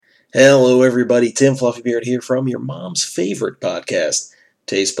Hello, everybody. Tim Fluffybeard here from your mom's favorite podcast,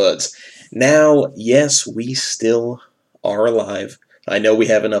 Taste Buds. Now, yes, we still are alive. I know we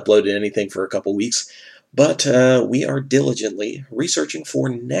haven't uploaded anything for a couple weeks, but we are diligently researching for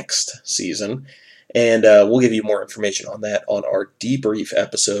next season, and we'll give you more information on that on our debrief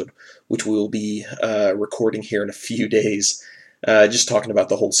episode, which we will be recording here in a few days, just talking about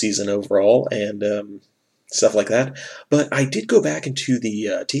the whole season overall and stuff like that. But I did go back into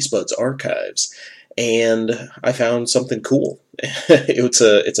the Taste Buds archives, and I found something cool. It's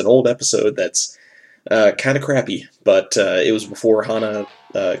an old episode that's kind of crappy, but it was before Hana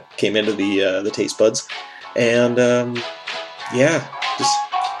came into the Taste Buds, and yeah, just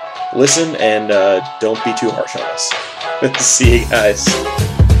listen and don't be too harsh on us. See you guys.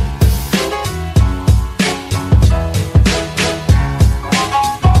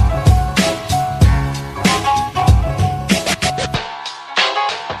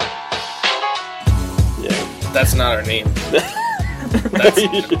 That's not our name. That's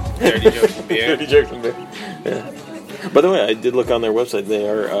Dirty Joking Beer. Dirty Joking Beer. Yeah. By the way, I did look on their website.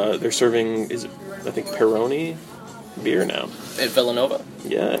 They're serving I think Peroni beer now At Villanova.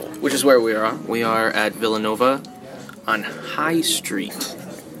 Yeah. Which is where we are. We are at Villanova on High Street.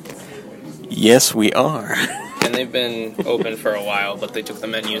 Yes, we are. And they've been open for a while, but they took the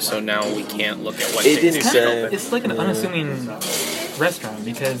menu, so now we can't look at what It days didn't they've say. open. It's like an unassuming restaurant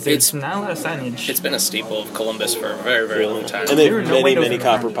because there's not a lot of signage. It's been a staple of Columbus for a very, very long time. And they There have were no windows many in the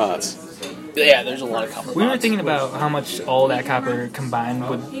copper front. pots. Yeah, there's a lot of copper We were pots. thinking about how much all that copper combined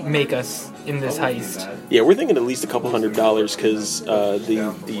would make us in this heist. Yeah, we're thinking at least a couple $100 because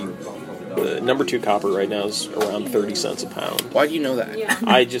the number 2 copper right now is around 30 cents a pound. Why do you know that?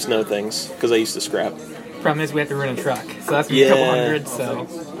 I just know things because I used to scrap. Problem is we have to rent a truck, so that's gonna be a couple Yeah. hundred. So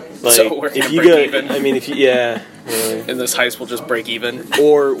Like, So we're if gonna you break go, even. I mean, if you really. And this heist will just break even.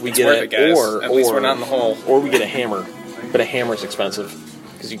 Or we It's get worth it, guys. At least or we're not in the hole. Or we get a hammer, but a hammer's expensive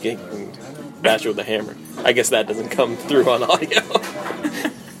because you can bash it with a hammer. I guess that doesn't come through on audio.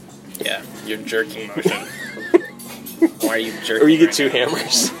 Yeah, your jerking motion. Why are you jerking? Or you get right 2 now?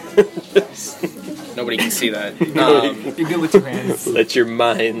 hammers. Nobody can see that. you're good with 2 hands. Let your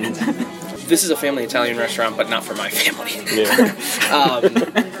mind. This is a family Italian restaurant, but not for my family. Yeah,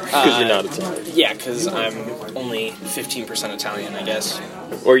 because you're not Uh, Italian. Yeah, because I'm only 15% Italian, I guess.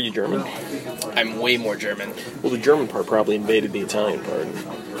 Or are you German? I'm way more German. Well, the German part probably invaded the Italian part.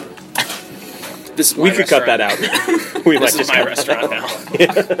 This is my We could cut that restaurant. out. We might This is just my cut restaurant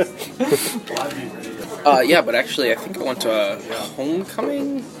now. Yeah, but actually, I think I went to a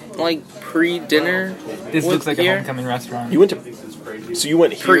homecoming, like, pre-dinner. This looks like here. a homecoming restaurant. You went to. So you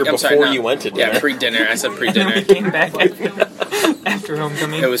went here I'm before sorry, no. you went to dinner. Yeah, pre-dinner. I said And then we pre-dinner. came back after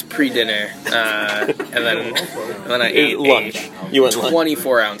homecoming. It was pre-dinner, and then I ate lunch. You went lunch.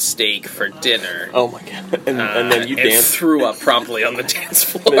 24-ounce steak for dinner. Oh my god! And then you and danced. threw up promptly on the dance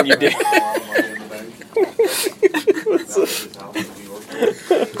floor. Then you did.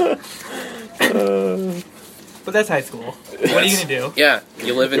 But that's high school. What are you gonna do? Yeah,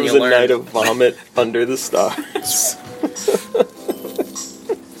 you live It and was you a learn. night of vomit under the stars.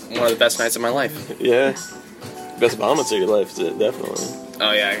 One of the best nights of my life. Yeah, best vomits of your life, definitely.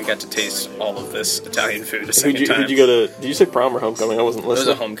 Oh yeah, I got to taste all of this Italian food a second time. Who'd you go to? Did you say prom or homecoming? I wasn't It was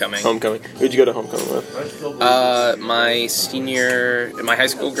listening. a homecoming. Homecoming. Who'd you go to homecoming with? My high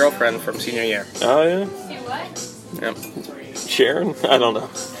school girlfriend from senior year. Oh yeah, Yep. Sharon. I don't know.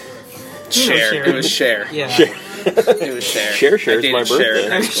 Cher. Cher. It was Cher. Yeah. Cher. It was Cher. Cher I shares dated my Cher birthday.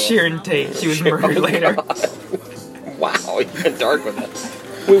 in I high was school. Sharon Tate. She was murdered later. Wow, you went dark with that.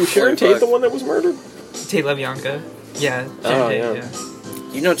 Wait, was Sharon Tate the one that was murdered? Tate LaBianca. Yeah. Sharon Oh, Tate,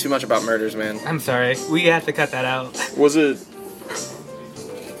 yeah. You know too much about murders, man. I'm sorry. We have to cut that out. Was it?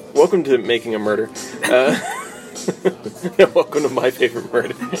 Welcome to Making a Murder. Welcome to my favorite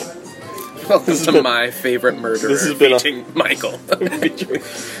murder. Welcome to my favorite murderer, this has been a- featuring Michael.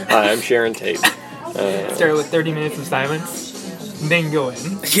 Hi, I'm Sharon Tate. Start with 30 minutes of silence, then go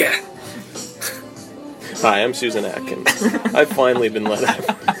in. Yeah. Hi, I'm Susan Atkins. I've finally been let out.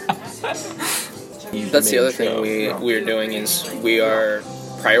 That's the other thing we're doing is we are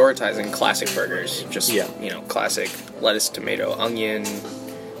prioritizing classic burgers. Just, classic lettuce, tomato, onion,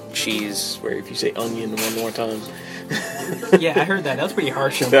 cheese. Where if you say onion one more time. Yeah, I heard that. That was pretty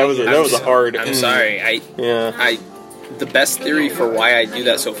harsh. That was a hard. I'm sorry. Yeah. The best theory for why I do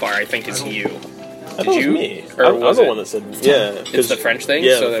that so far, I think, is you. I thought it was you? me. Or I was was the it? one that said, yeah. It's the French thing?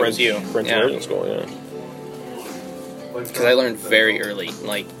 Yeah, So the that was you. French Yeah. immersion school, yeah. Because I learned very early,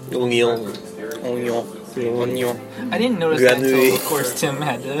 like, Onion. onion. I didn't notice that until, Granule. of course, Tim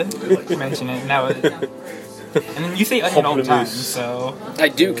had to mention it. And that was And then you say onion all the time, Pamplemousse. so... I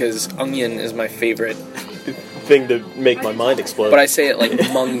do, because onion is my favorite. Thing to make my mind explode. But I say it like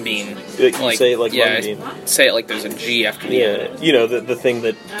mung bean. You say it like yeah, mung bean. I say it like there's a G after the end. Yeah, you know, the thing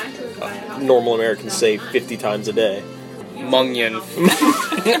that normal Americans say 50 times a day. Mungian.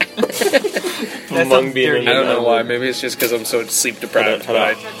 That Mung sounds bean. dirty. I don't know why. Maybe it's just because I'm so sleep deprived.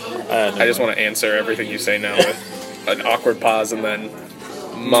 But I just want to answer everything you say now with an awkward pause and then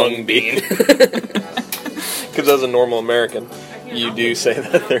mung bean. Because as a normal American, you do say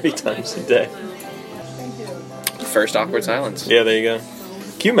that 30 times a day. First awkward silence. Yeah, there you go.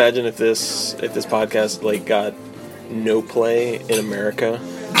 Can you imagine if this podcast like got no play in America,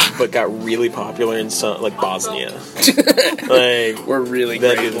 but got really popular in some like Bosnia? Like We're really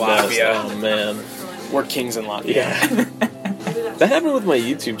that'd great be in the best. Latvia. Oh man, We're kings in Latvia. yeah. That happened with my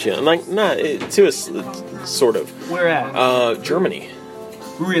YouTube channel. Like, sort of. Where at? Germany.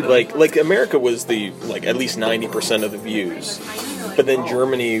 Really? Like America was the like at least 90% of the views, but then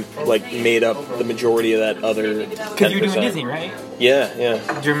Germany like made up the majority of that other 10%. Because you're doing Disney, right? Yeah,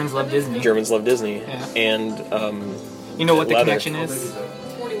 yeah. Germans love Disney. Germans love Disney, Yeah. and You know what the leather. connection is?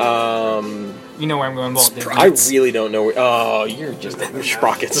 You know where I'm going, Walt Disney. I really don't know. Oh, you're just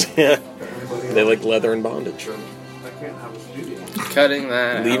sprockets. Yeah, they like leather and bondage. Cutting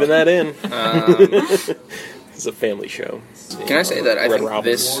that. Leaving that in. Um, It's a family show. Can I say that I Red think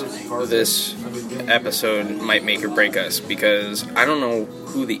Robin. this episode might make or break us, because I don't know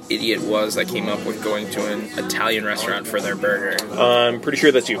who the idiot was that came up with going to an Italian restaurant for their burger. I'm pretty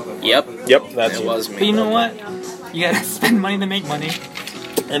sure that's you. Yep. Yep, that's It you. was me. But you know what? You gotta spend money to make money.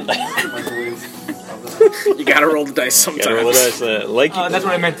 And You gotta roll the dice sometimes. gotta roll the dice. Like That's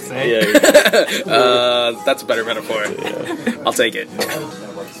what I meant to say. yeah. That's a better metaphor. I'll take it.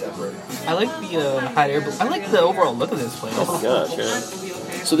 I like the hot air. I like the overall look of this place. Gosh, yeah.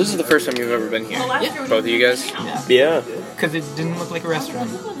 So this is the first time you've ever been here? Yeah. Both of you guys? Yeah. Because it didn't look like a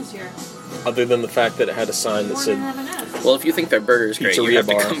restaurant. Other than the fact that it had a sign that said Well, if you think their burger's great, you Pizzeria have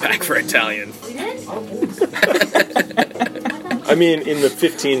bar. to come back for Italian. I mean, in the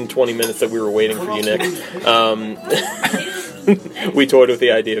 15-20 minutes that we were waiting for you, Nick, we toyed with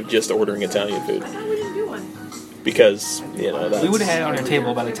the idea of just ordering Italian food. Because, you know, that's... We would have had it on our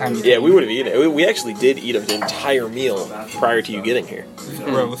table by the time you Yeah, we would have eaten it. We actually did eat an entire meal prior to you getting here.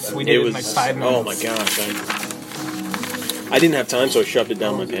 Gross. We did it in like 5 minutes. Oh my gosh. I didn't have time, so I shoved it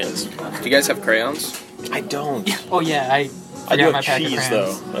down my pants. Do you guys have crayons? I don't. Oh yeah, I I do forgot have my pack of cheese,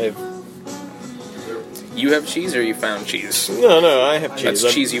 crayons. though. I have... You have cheese or you found cheese? No, I have cheese.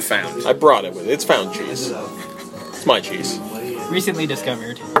 That's cheese you found. I brought it with it. It's found cheese. It's my cheese. Recently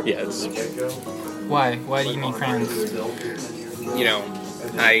discovered. Yeah, it's... Why? Why do you need crayons? You know,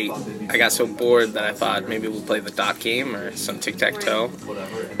 I got so bored that I thought maybe we'll play the dot game or some tic-tac-toe.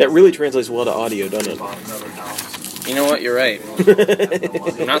 That really translates well to audio, doesn't it? You know what? You're right.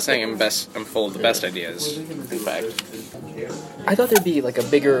 I'm not saying I'm full of the best ideas. In fact, I thought there'd be like a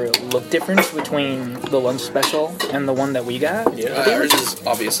bigger look difference between the lunch special and the one that we got. Yeah. ours is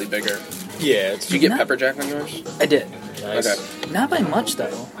obviously bigger. Yeah, it's... Did you get pepper jack on yours? I did. Nice. Okay. Not by much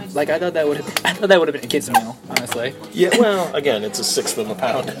though. Like I thought that would have been a kid's meal, honestly. Yeah, well, again, it's a sixth of a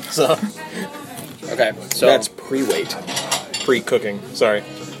pound, so... Okay. So That's pre-weight. Pre-cooking, sorry.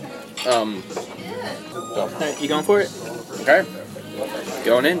 Alright, you going for it? okay.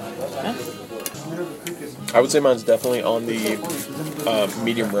 Going in. I would say mine's definitely on the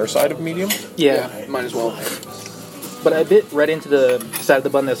medium rare side of medium. Yeah. Might as well. But I bit right into the side of the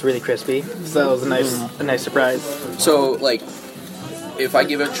bun that's really crispy, so that was a nice surprise. So, like, if I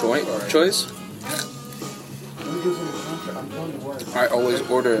give a choice, I always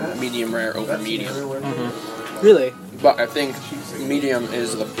order medium rare over medium. Really? But I think medium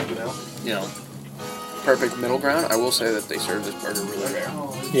is the, perfect middle ground. I will say that they serve this burger really rare.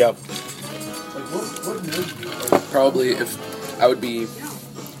 Yeah. Probably if I would be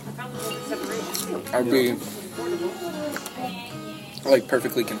like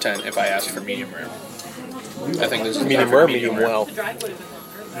perfectly content if I asked for medium rare. I think this is Medium perfect rare, medium well.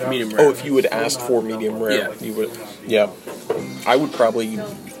 Medium rare. Oh, if you would ask for medium rare, Yeah. you would... Yeah. I would probably,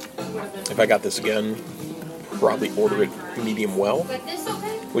 if I got this again, probably order it medium well,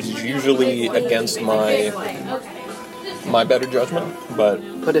 which is usually against my better judgment, but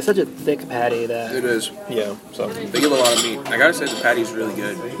But it's such a thick patty that It is. yeah, so... They give a lot of meat. I gotta say the patty's really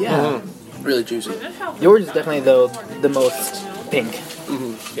good. yeah. Really juicy. Yours is definitely though the most pink.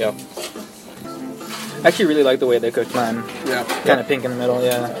 Yeah. I actually really like the way they cooked mine. Yeah. Kind of pink in the middle,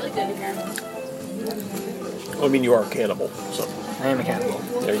 yeah. I mean, you are a cannibal, so I am a cannibal.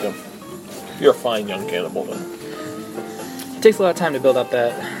 there you go. You're a fine young cannibal, then. It takes a lot of time to build up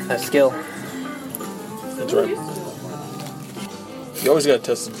that skill. That's right. You always gotta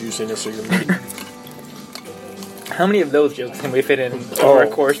test the juiciness of your meat. How many of those jokes can we fit in over a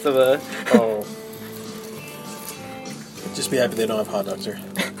course of a... Oh. Just be happy they don't have hot dogs here.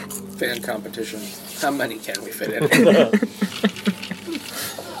 Fan competition. How many can we fit in?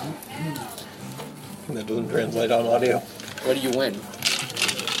 That doesn't translate on audio. What do you win?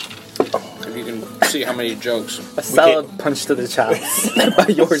 If you can see how many jokes. A solid punch to the chops by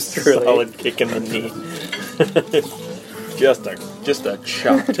yours truly. Solid kick in the knee. just a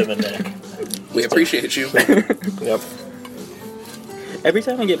chop to the neck. We appreciate you. Yep. Every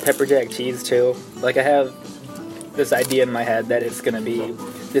time I get pepper jack cheese too, like I have this idea in my head that it's gonna be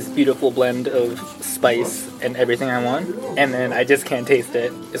this beautiful blend of spice and everything I want, and then I just can't taste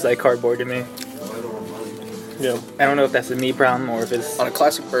it. It's like cardboard to me. Yeah. I don't know if that's a me problem or if it's... On a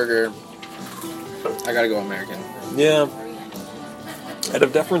classic burger, I gotta go American. Yeah. Out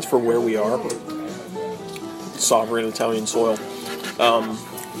of deference for where we are, sovereign Italian soil,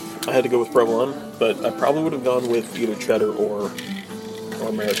 I had to go with provolone, but I probably would have gone with either cheddar or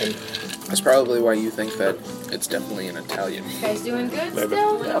American. That's probably why you think that it's definitely an Italian. You guys doing good Maybe.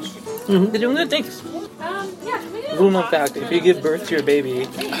 still? Yeah. They're doing good, thanks. Yeah. Little known fact, if you give birth to your baby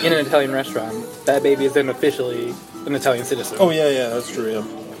in an Italian restaurant, that baby is then officially an Italian citizen. Oh, yeah, that's true, yeah.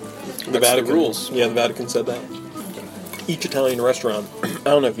 The That's Vatican the rules. Yeah, the Vatican said that. Each Italian restaurant, I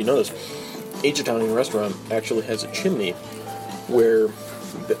don't know if you know this, each Italian restaurant actually has a chimney where...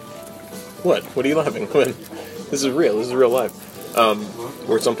 What? What are you laughing? This is real. This is real life.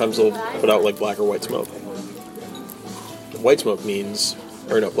 Where sometimes they'll put out like black or white smoke. White smoke means,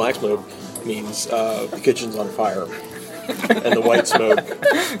 or no, black smoke means the kitchen's on fire. And the white smoke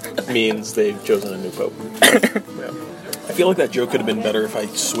means they've chosen a new pope. Yeah. I feel like that joke could have been better if I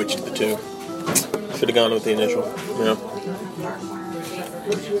switched the two. Should have gone with the initial. Yeah.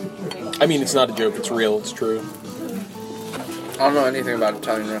 I mean, it's not a joke. It's real. It's true. I don't know anything about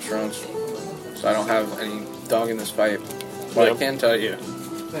Italian restaurants, so I don't have any dog in this fight. What I can tell you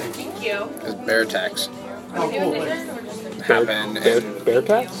Thank you. is bear attacks happen in Bear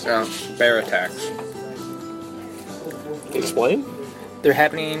tax? bear attacks Explain? They're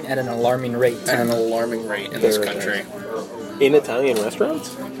happening at an alarming rate. at an alarming rate in this Bear country. In Italian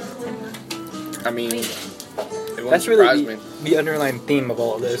restaurants? I mean, it wouldn't That's surprise really me. the underlying theme of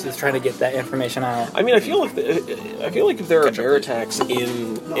all of this, is trying to get that information out. I mean, I feel like if there are bear attacks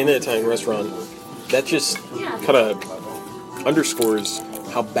in an Italian restaurant, that just kind of underscores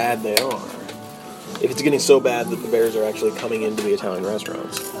how bad they are. If it's getting so bad that the bears are actually coming into the Italian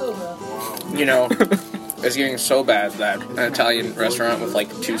restaurants. You know, it's getting so bad that an Italian restaurant with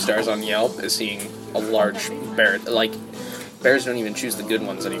like 2 stars on Yelp is seeing a large bear. Like, bears don't even choose the good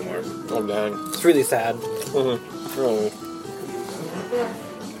ones anymore. Oh, dang. It's really sad. Really.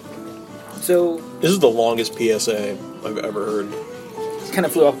 So, This is the longest PSA I've ever heard. kind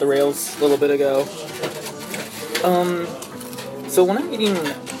of flew off the rails a little bit ago. So when I'm eating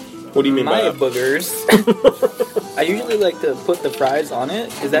What do you mean by my that? boogers, I usually like to put the fries on it.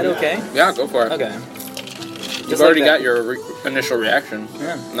 Is that okay? Yeah, go for it. Okay. You've already got your initial reaction.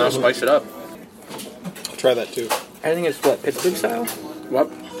 Yeah. Now spice it up. Try that too. I think it's what, Pittsburgh style? What?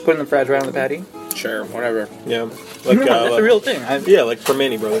 Putting the fries right on the patty? Sure, whatever. Yeah. Like, No, that's a real thing. Yeah, like from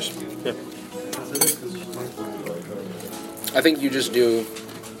Manny Brothers. Yeah. I think you just do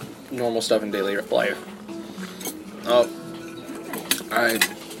normal stuff in daily life. Oh, I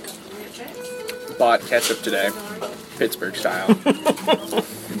bought ketchup today, Pittsburgh style.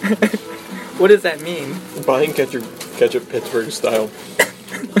 What does that mean? Buying ketchup Pittsburgh style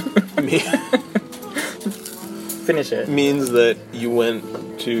Finish it. means that you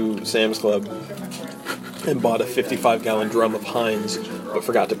went to Sam's Club and bought a 55-gallon drum of Heinz, but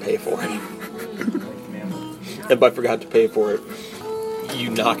forgot to pay for it. And by forgot to pay for it, you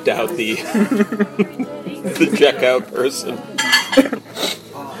knocked out the the checkout person.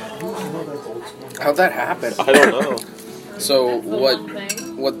 How'd that happen? I don't know. So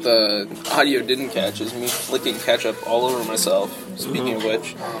what the audio didn't catch is me flicking ketchup all over myself, speaking of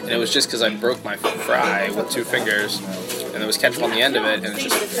which, and it was just because I broke my fry with 2 fingers, and there was ketchup on the end of it, and it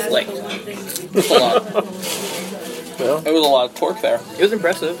just flicked. It was a lot. Well, It was a lot of torque there. It was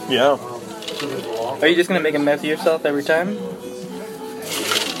impressive. yeah. Are you just gonna make a mess of yourself every time?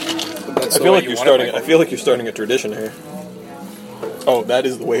 That's I the feel way like you you're want starting. it. I feel like you're starting a tradition here. Oh, that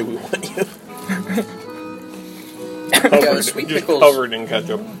is the way we want you. Yeah, sweet just pickles. covered in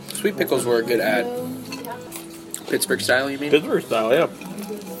ketchup. Sweet pickles were a good ad. Pittsburgh style, you mean? Pittsburgh style, yeah.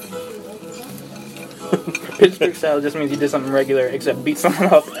 Pittsburgh style just means you did something regular, except beat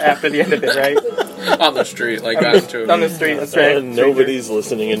someone up after the end of it, right? On the street, like that too. On the street, that's right. And nobody's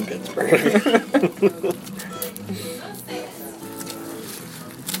listening in Pittsburgh.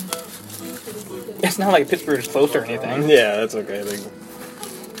 It's not like Pittsburgh's close or anything. Yeah, that's okay. They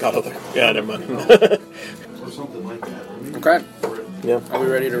got other. Yeah, never mind. Okay. Yeah, Are we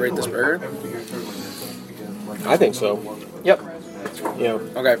ready to rate this burger? I think so. Yep. Yeah.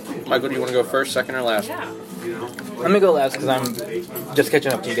 Okay. Michael, do you want to go first, second, or last? Let me go last because I'm just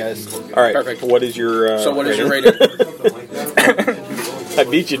catching up to you guys. All right. Perfect. What is your? So what is your rating? rating? I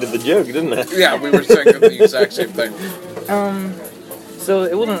beat you to the joke, didn't I? Yeah, we were saying the exact same thing. So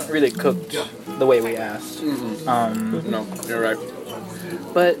it wasn't really cooked the way we asked. No, you're right.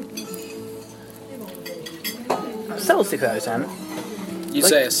 But still 6 out of 10. You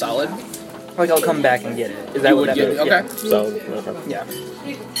say a solid? Like I'll come back and get it. Is that You what would that get means? it? Okay. So okay. Yeah.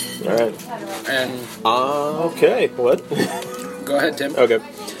 All right. And Okay. What? go ahead, Tim. Okay.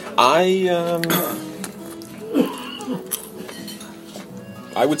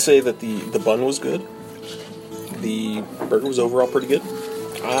 I would say that the bun was good. The burger was overall pretty good.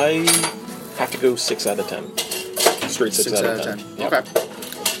 I have to go 6 out of 10. Straight 6 out of 10. Yep. Okay.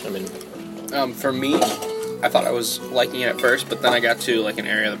 I mean, For me, I thought I was liking it at first, but then I got to like an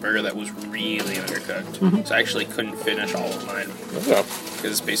area of the burger that was really undercooked. So I actually couldn't finish all of mine yeah.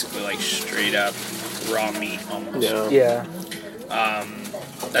 because it's basically like straight up raw meat almost. Yeah. Yeah.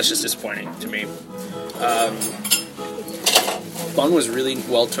 That's just disappointing to me. Bun was really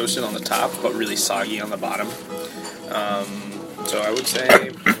well toasted on the top, but really soggy on the bottom. So I would say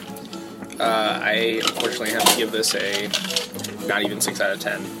I unfortunately have to give this a not even 6 out of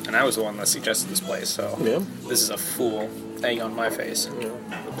 10. And I was the one that suggested this place, so Yeah. this is a fool egg on my face.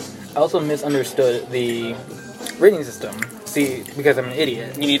 I also misunderstood the rating system. See, because I'm an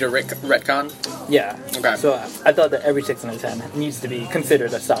idiot. You need a retcon? Yeah. Okay. So I thought that every 6 out of 10 needs to be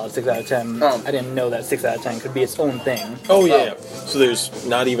considered a solid 6 out of 10. Oh. I didn't know that 6 out of 10 could be its own thing. Oh yeah. So there's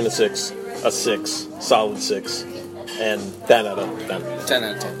not even a 6, solid 6, and 10 out of 10. 10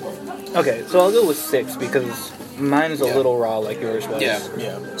 out of 10. Okay, so I'll go with 6 because mine's a Yeah. little raw like yours was. Yeah.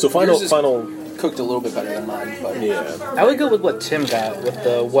 Yeah. So final. Yours is- Cooked a little bit better than mine, but Yeah. I would go with what Tim got with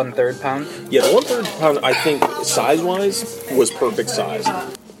the 1/3 pound. Yeah. The 1/3 pound, I think, size-wise, was perfect size.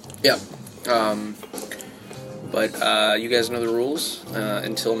 yeah. But you guys know the rules.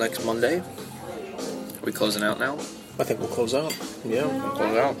 Until next Monday. Are we closing out now? I think we'll close out. Yeah.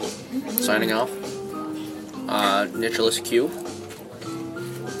 Close out. Signing off. Nicholas Q.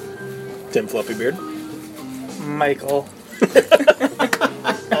 Tim Fluffybeard. Michael.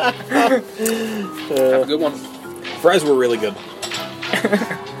 Have a good one. Fries were really good.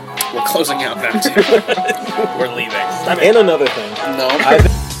 We're closing out now too. We're leaving. And another thing. No. I